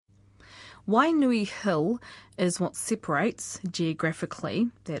Wainui Hill is what separates, geographically,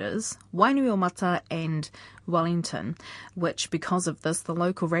 that is, Wainuiomata and Wellington, which, because of this, the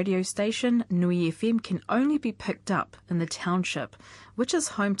local radio station, Nui FM, can only be picked up in the township, which is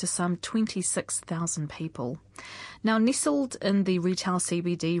home to some 26,000 people. Now, nestled in the retail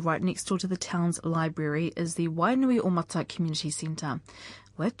CBD right next door to the town's library is the Wainuiomata Community Centre,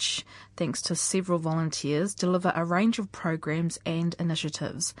 which, thanks to several volunteers, deliver a range of programs and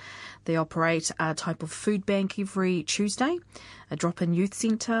initiatives. They operate a type of food bank every Tuesday, a drop-in youth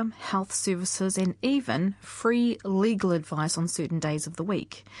centre, health services, and even free legal advice on certain days of the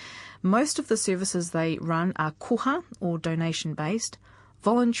week. Most of the services they run are koha, or donation-based,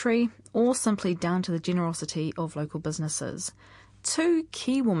 voluntary, or simply down to the generosity of local businesses. Two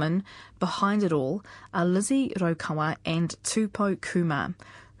key women behind it all are Lizzie Raukawa and Tupou Kuma,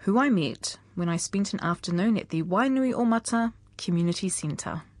 who I met when I spent an afternoon at the Wainuiomata Community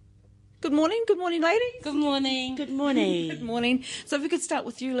Centre. Good morning, ladies. Good morning. Good morning. Good morning. So if we could start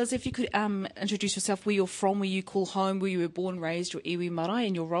with you, Liz, if you could introduce yourself, where you're from, where you call home, where you were born, raised, your iwi marae,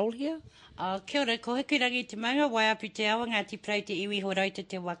 and your role here. Kia ora, ko hikirangi te maunga, waiapu te awa, Ngāti Porou te iwi horauta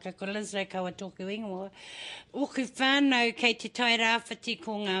te waka, ko Liz Raukawa tōku ingoa. Oku whānau kei te tai rāwhiti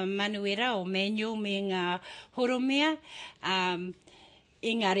ko ngā manuera o manual me ngā horomea.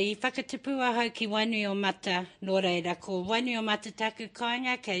 Engari, whakatipu ahau ki Wainuiomata, nō reira, ko Wainuiomata taku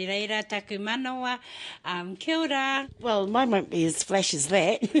kāinga, kei reira taku manawa. Kia ora. Well, mine won't be as flash as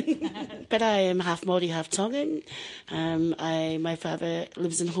that, but I am half Māori, half Tongan. My father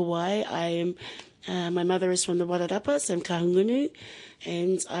lives in Hawaii. My mother is from the Wairarapa, so I'm Kahungunu,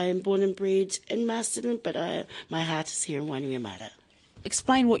 and I am born and bred in Masterton, but my heart is here in Wainuiomata.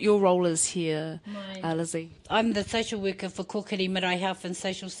 Explain what your role is here, Lizzie. I'm the social worker for Kokiri Marae Health and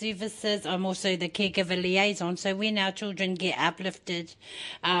Social Services. I'm also the caregiver liaison. So when our children get uplifted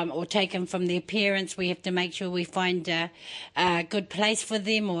or taken from their parents, we have to make sure we find a good place for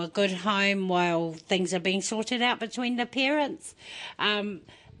them or a good home while things are being sorted out between the parents.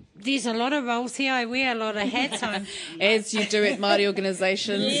 There's a lot of roles here. I wear a lot of hats. As you do at Māori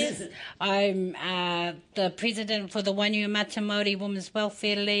organisations. Yes. I'm the president for the Wainuiomata Māori Women's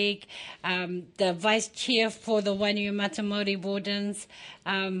Welfare League, the vice chair for the Wainuiomata Māori Wardens.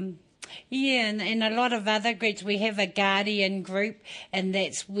 And a lot of other groups. We have a guardian group, and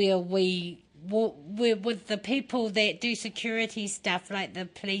that's where we're with the people that do security stuff like the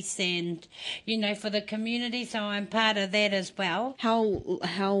police and, for the community. So I'm part of that as well.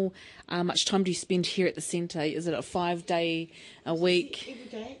 How much time do you spend here at the centre? Is it a 5-day a week? Every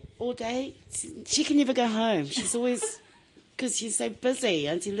day, all day. She can never go home. She's always... because she's so busy.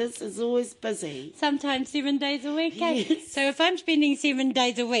 Auntie Liz is always busy. Sometimes 7 days a week, eh? Yes. So if I'm spending 7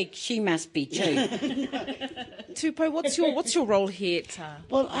 days a week, she must be too. Tupou, what's your role here at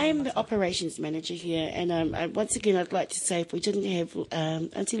Well, I am the operations manager here, and once again, I'd like to say if we didn't have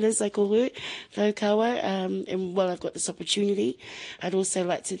Auntie Liz, I call her, Raukawa, and while I've got this opportunity, I'd also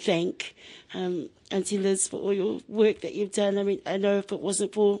like to thank Auntie Liz for all your work that you've done. I mean, I know if it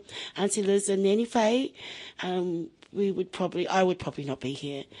wasn't for Auntie Liz and Nanny Faye, I would probably not be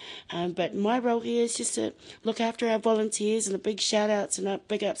here. But my role here is just to look after our volunteers, and a big shout outs and a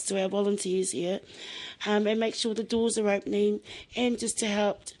big ups to our volunteers here, and make sure the doors are opening, and just to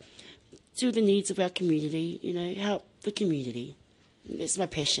help do the needs of our community, help the community. It's my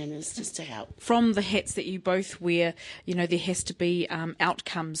passion, is just to help. From the hats that you both wear, there has to be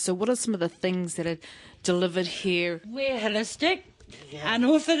outcomes. So what are some of the things that are delivered here? We're holistic. Yeah.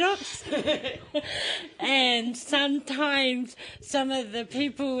 Unorthodox. And sometimes some of the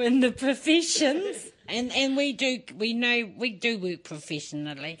people in the professions, and we do work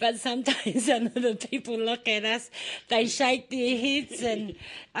professionally, but sometimes some of the people look at us, they shake their heads. And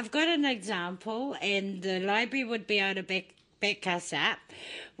I've got an example, and the library would be able to back us up.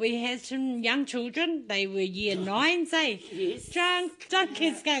 We had some young children. They were year 9s, eh? Yes. Drunk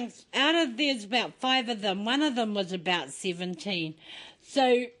as skunks. Out of there's about 5 of them. One of them was about 17.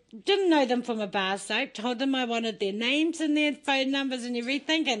 So didn't know them from a bar soap. Told them I wanted their names and their phone numbers and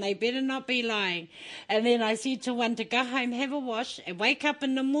everything, and they better not be lying. And then I said to one to go home, have a wash, and wake up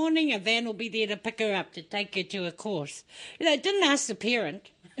in the morning. A van will be there to pick her up to take her to a course. Didn't ask the parent.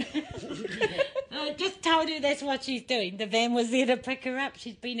 I just told her that's what she's doing. The van was there to pick her up.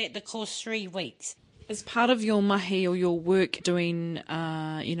 She's been at the course 3 weeks. Is part of your mahi or your work doing,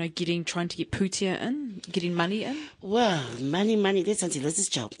 trying to get pūtea in, getting money in? Well, money, that's Auntie Liz's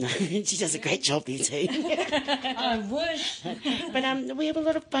job. She does a great job there too. I wish. But we have a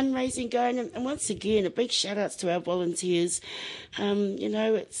lot of fundraising going, and once again, a big shout outs to our volunteers.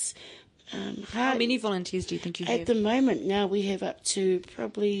 How many volunteers do you think you have? At the moment now we have up to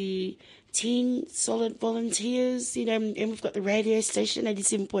probably 10 solid volunteers, you know, and we've got the radio station,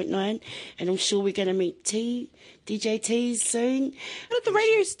 87.9, and I'm sure we're going to meet DJ Teez soon. How did the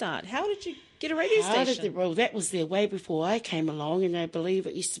radio start? How did you get a radio station? Well, that was there way before I came along, and I believe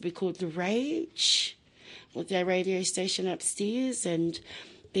it used to be called The Rage, with our radio station upstairs, and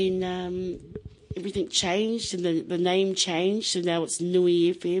then everything changed, and the name changed, so now it's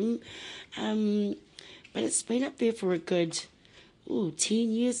Nui FM. But it's been up there for a good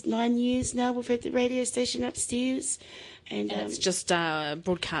 10 years, 9 years now. We've had the radio station upstairs. And it's just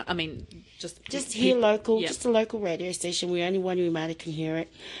broadcast, just here local, just a local radio station where only Wainuiomata can hear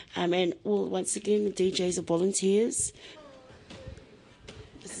it. And once again, the DJs are volunteers.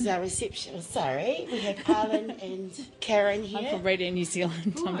 This is our reception. Oh, sorry, we have Alan and Karen here. I'm from Radio New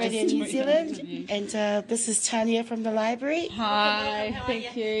Zealand. Radio New Zealand. And this is Tanya from the library. Hi,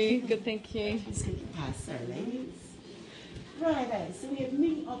 thank you. Good, thank you. Just going to pass, sorry, ladies. Righto, so we have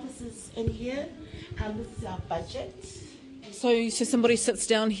many officers in here. This is our budget. So somebody sits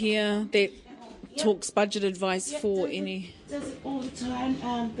down here that talks budget advice for any... Does it all the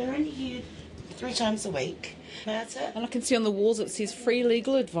time. They're only here 3 times a week. And I can see on the walls it says free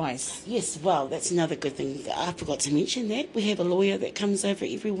legal advice. Yes, well, that's another good thing. I forgot to mention that. We have a lawyer that comes over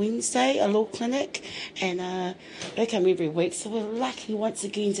every Wednesday, a law clinic, and they come every week. So we're lucky once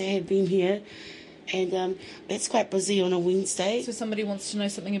again to have them here. And that's quite busy on a Wednesday. So somebody wants to know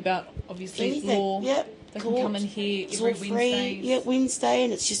something about, obviously, anything. law. Yep. They can come in here every Wednesday. Yeah, Wednesday,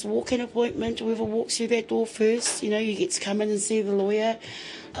 and it's just a walk-in appointment. Whoever walks through that door first, you get to come in and see the lawyer.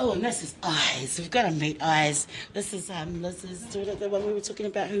 Oh, and this is Eize. We've got to meet Eize. This is Liz's daughter, the one we were talking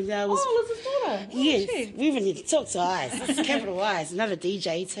about, who now was... Oh, Liz's daughter. Yes, we even need to talk to Eize. This is capital Eize, another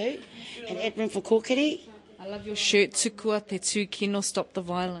DJ too, and admin for Kokiri. I love your shirt, Tukua Te Tū Kino, Stop the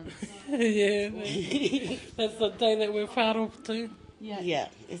Violence. Yeah, that's the day that we're proud of too. Yeah,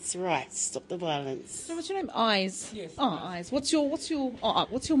 it's right. Stop the violence. So what's your name? Eize. Yes. Oh, Eize.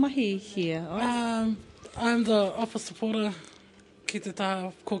 What's your mahi here? I'm the office supporter ki te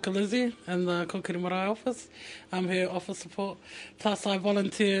taha Koka Lizzie in the Kokiri Marae office. I'm her office support. Plus I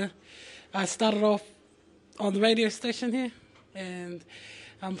volunteer. I started off on the radio station here, and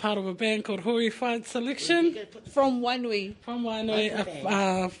I'm part of a band called Horrified Selection. From Wainui. From Wainui,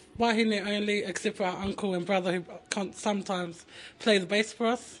 wahine only, except for our uncle and brother who sometimes play the bass for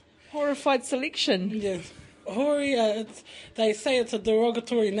us. Horrified Selection. Yes. Hori, they say it's a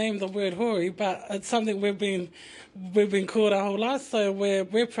derogatory name, the word hori, but it's something we've been called our whole life, so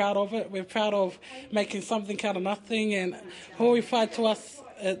we're proud of it. We're proud of making something out of nothing, and horrified to us,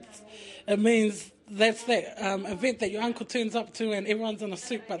 it means that's that event that your uncle turns up to and everyone's in a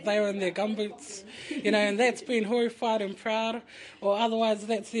suit but they're in their gumboots, and that's being horrified and proud. Or otherwise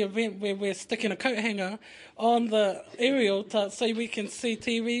that's the event where we're sticking a coat hanger on the aerial so we can see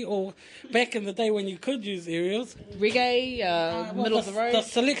TV, or back in the day when you could use aerials. Reggae, middle of the road. The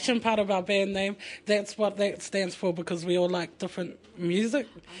selection part of our band name, that's what that stands for, because we all like different music.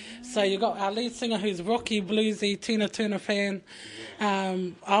 So you got our lead singer who's rocky, bluesy, Tina Turner fan.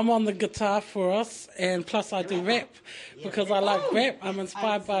 I'm on the guitar for us, and plus I do rap because I like rap. I'm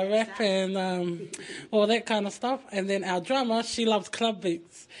inspired by rap and all that kind of stuff. And then our drummer, she loves club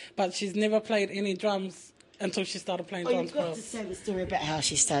beats, but she's never played any drums until she started playing drums for us. You've got to say the story about how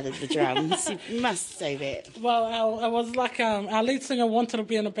she started the drums. You must say that. Well, I was like, our lead singer wanted to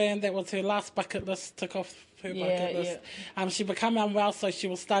be in a band. That was her last bucket list, tick off her bucket list. She became unwell, so she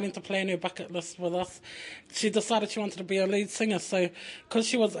was starting to plan her bucket list with us. She decided she wanted to be a lead singer, so because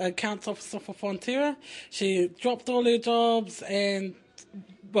she was an accounts officer for Fonterra, she dropped all her jobs and,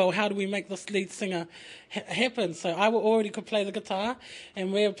 well, how do we make this lead singer happen? So I already could play the guitar,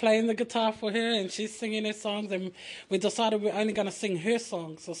 and we're playing the guitar for her, and she's singing her songs, and we decided we're only going to sing her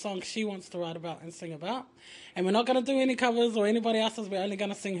songs, the songs she wants to write about and sing about. And we're not going to do any covers or anybody else's, we're only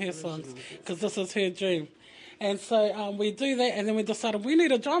going to sing her songs, because this is her dream. And so we do that, and then we decided we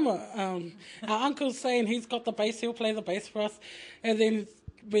need a drummer. Our uncle's saying he's got the bass, he'll play the bass for us. And then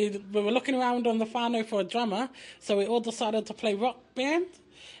we were looking around on the whānau for a drummer, so we all decided to play rock band.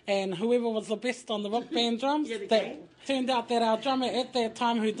 And whoever was the best on the rock band drums, that turned out that our drummer at that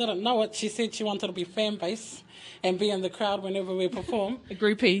time, who didn't know it, she said she wanted to be fan base and be in the crowd whenever we perform. A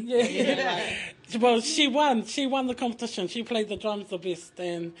groupie. Yeah. Well, she won the competition. She played the drums the best,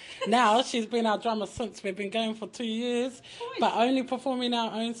 and now she's been our drummer since. We've been going for 2 years, but only performing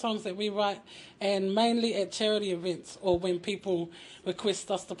our own songs that we write, and mainly at charity events or when people request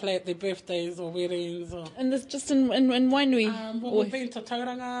us to play at their birthdays or weddings. And this just in Wainui? We've been to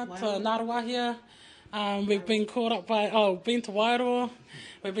Tauranga, to Ngaruahia, We've been caught up by, been to Wairoa,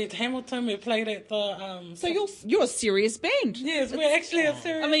 we've been to Hamilton, we played at the... So you're a serious band. Yes, we're actually a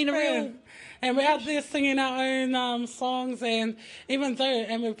serious band. And we're out there singing our own songs, and we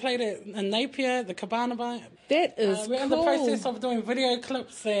played it in Napier, the Cabana Bar. That is cool. We're in the process of doing video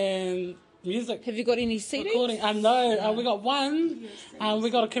clips and music. Have you got any CDs? Recording. No, we got one. We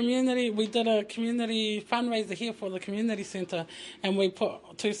got a community. We did a community fundraiser here for the community centre, and we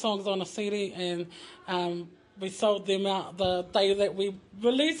put 2 songs on a CD, and we sold them out the day that we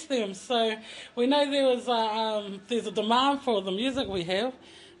released them. So we know there's a demand for the music we have,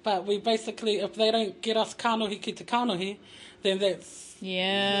 but we basically, if they don't get us kanohi ki te kanohi, then that's...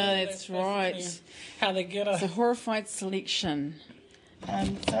 Yeah, that's right. How they get us. It's a horrified selection.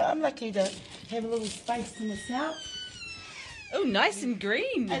 So I'm lucky to have a little space to myself. Oh, nice and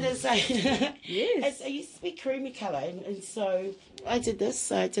green. And it's Yes. it used to be creamy colour, and so I did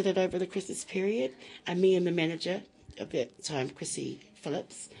this. I did it over the Christmas period, and me and the manager of that time, Chrissy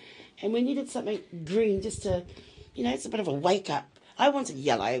Phillips, and we needed something green just to, it's a bit of a wake up. I wanted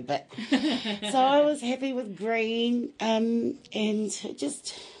yellow, but so I was happy with green, and it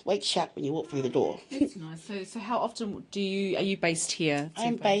just wakes you up when you walk through the door. That's nice. So how often are you based here?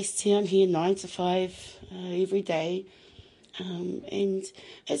 I'm based here. I'm here 9 to 5 every day, and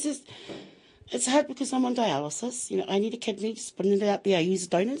it's hard because I'm on dialysis. I need a kidney. Just putting it out there. I use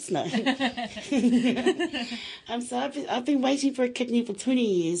donors. No. So I've been waiting for a kidney for 20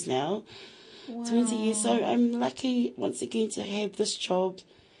 years now. Wow. 20 years. So I'm lucky once again to have this job,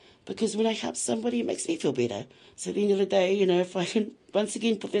 because when I help somebody, it makes me feel better. So at the end of the day, if I can once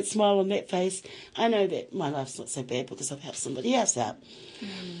again put that smile on that face, I know that my life's not so bad because I've helped somebody else out.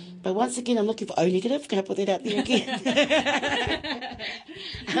 But once again, I'm looking for O negative. Can I put that out there again?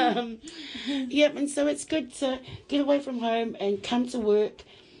 And so it's good to get away from home and come to work.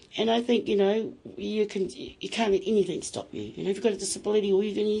 And I think, you can't let anything stop you. If you've got a disability or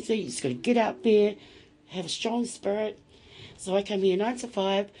even anything, you just got to get out there, have a strong spirit. So I come here 9 to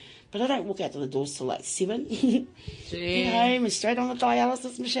 5, but I don't walk out to the doors till like 7. Get home and straight on the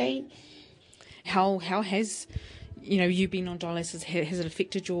dialysis machine. How has, you been on dialysis, has it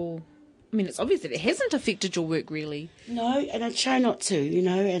affected your... it's obvious that it hasn't affected your work, really. No, and I try not to,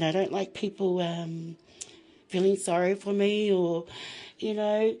 and I don't like people feeling sorry for me, or... they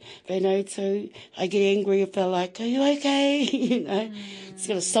know too. I get angry if they're like, "Are you okay?" It's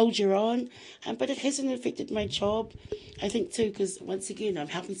got to soldier on. But it hasn't affected my job, I think too, because once again, I'm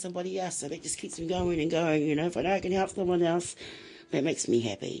helping somebody else, so that just keeps me going and going. If I know I can help someone else, that makes me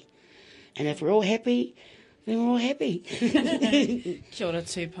happy. And if we're all happy, then we're all happy. Kia ora,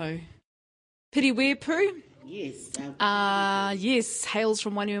 Tupou. Piri Weepu. Yes. Yes, hails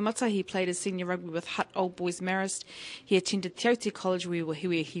from Wainuiomata. He played his senior rugby with Hutt Old Boys Marist. He attended Te Aute College where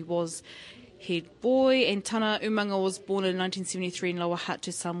he was head boy, and Tana Umanga was born in 1973 in Lower Hutt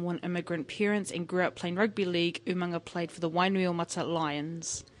to Samoan immigrant parents and grew up playing rugby league. Umanga played for the Wainuiomata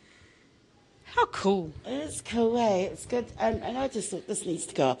Lions. How cool. It's cool, eh? It's good. And I just thought this needs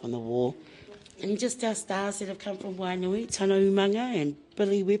to go up on the wall. And just our stars that have come from Wainui, Tana Umanga and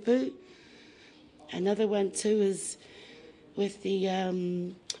Billy Weepu. Another one too is with the,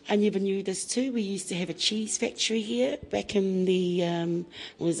 I never knew this too, we used to have a cheese factory here back in the,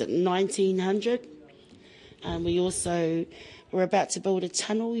 1900. We also were about to build a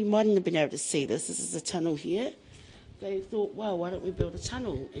tunnel. You mightn't have been able to see this. This is a tunnel here. They thought, well, why don't we build a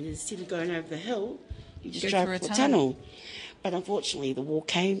tunnel? And instead of going over the hill, you just drive through a tunnel. But unfortunately, the war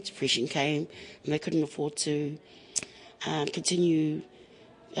came, depression came, and they couldn't afford to continue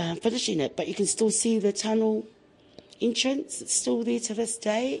finishing it. But you can still see the tunnel entrance. It's still there to this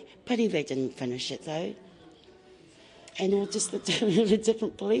day. Pity they didn't finish it, though. And all just the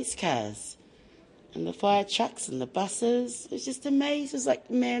different police cars and the fire trucks and the buses. It was just amazing. It was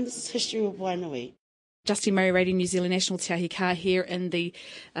like, man, this is history of Wainui. Justin Murray Radio New Zealand National Te Ahi Ka here in the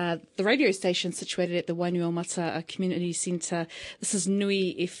radio station situated at the Wainuiomata Community Centre. This is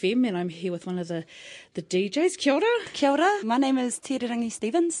Nui FM, and I'm here with one of the DJs. Kia ora. Kia ora. My name is Tirirangi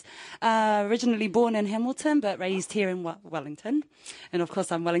Stevens. Originally born in Hamilton, but raised here in Wellington. And of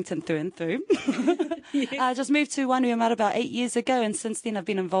course, I'm Wellington through and through. I just moved to Wainuiomata about 8 years ago, and since then I've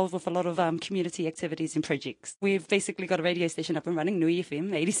been involved with a lot of community activities and projects. We've basically got a radio station up and running, Nui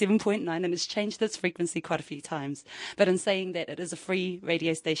FM 87.9, and it's changed its frequency quite a few times. But in saying that, it is a free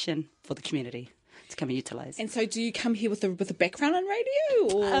radio station for the community come and utilise. And so do you come here with a background in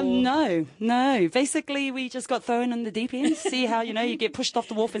radio? Or? No. Basically, we just got thrown in the deep end, see how, you get pushed off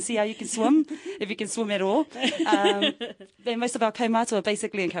the wharf and see how you can swim, if you can swim at all. Then most of our kaumātua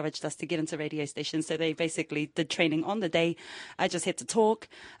basically encouraged us to get into radio stations, so they basically did training on the day. I just had to talk.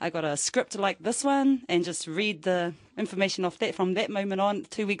 I got a script like this one and just read the information off that. From that moment on,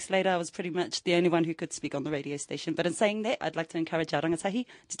 2 weeks later, I was pretty much the only one who could speak on the radio station. But in saying that, I'd like to encourage our rangatahi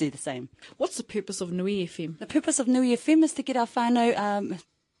to do the same. What's the purpose of Nui FM? The purpose of Nui FM is to get our whānau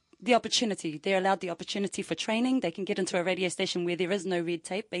the opportunity. They're allowed the opportunity for training. They can get into a radio station where there is no red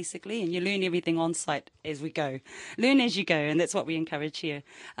tape, basically, and you learn everything on site as we go. Learn as you go, and that's what we encourage here.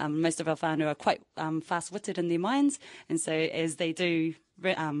 Most of our whānau are quite fast-witted in their minds, and so as they do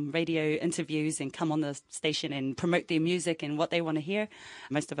radio interviews and come on the station and promote their music and what they want to hear,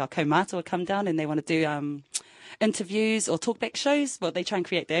 most of our kaumātua come down and they want to do interviews or talkback shows. Well, they try and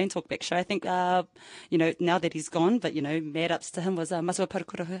create their own talkback show. I think, now that he's gone, but, mad ups to him was Masua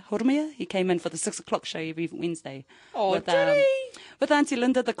Parakura Horomia. He came in for the 6 o'clock show every Wednesday. Oh, did he? With Auntie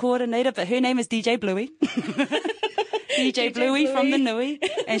Linda, the coordinator, but her name is DJ Bluey. DJ Bluey from the Nui,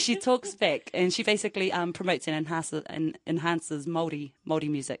 and she talks back, and she basically promotes and enhances Māori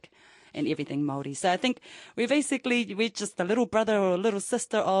music and everything Māori. So I think we're just a little brother or a little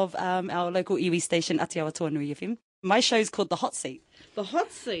sister of our local iwi station, Atiawa Nui FM. My show's called The Hot Seat. The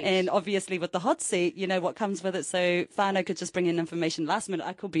Hot Seat. And obviously with the hot seat, what comes with it. So whānau could just bring in information last minute.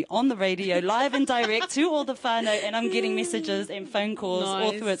 I could be on the radio, live and direct to all the whānau, and I'm getting messages and phone calls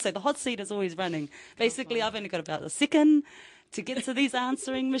all through it. So the hot seat is always running. Basically, I've only got about a second to get to these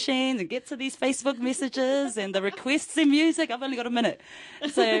answering machines and get to these Facebook messages and the requests and music. I've only got a minute.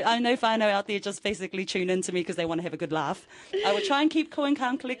 So I know whānau out there just basically tune in to me because they want to have a good laugh. I will try and keep cool and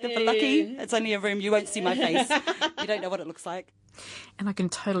calm collected, but lucky it's only a room. You won't see my face. You don't know what it looks like. And I can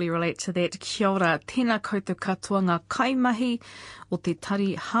totally relate to that. Kia ora, tēnā koutou katoa ngā kaimahi o te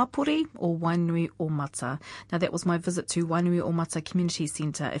tari hāpori o Wainuiomata. Now that was my visit to Wainuiomata Community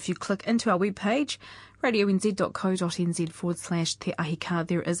Centre. If you click into our webpage, radionz.co.nz/Te Ahi Ka,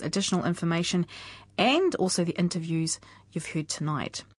 there is additional information and also the interviews you've heard tonight.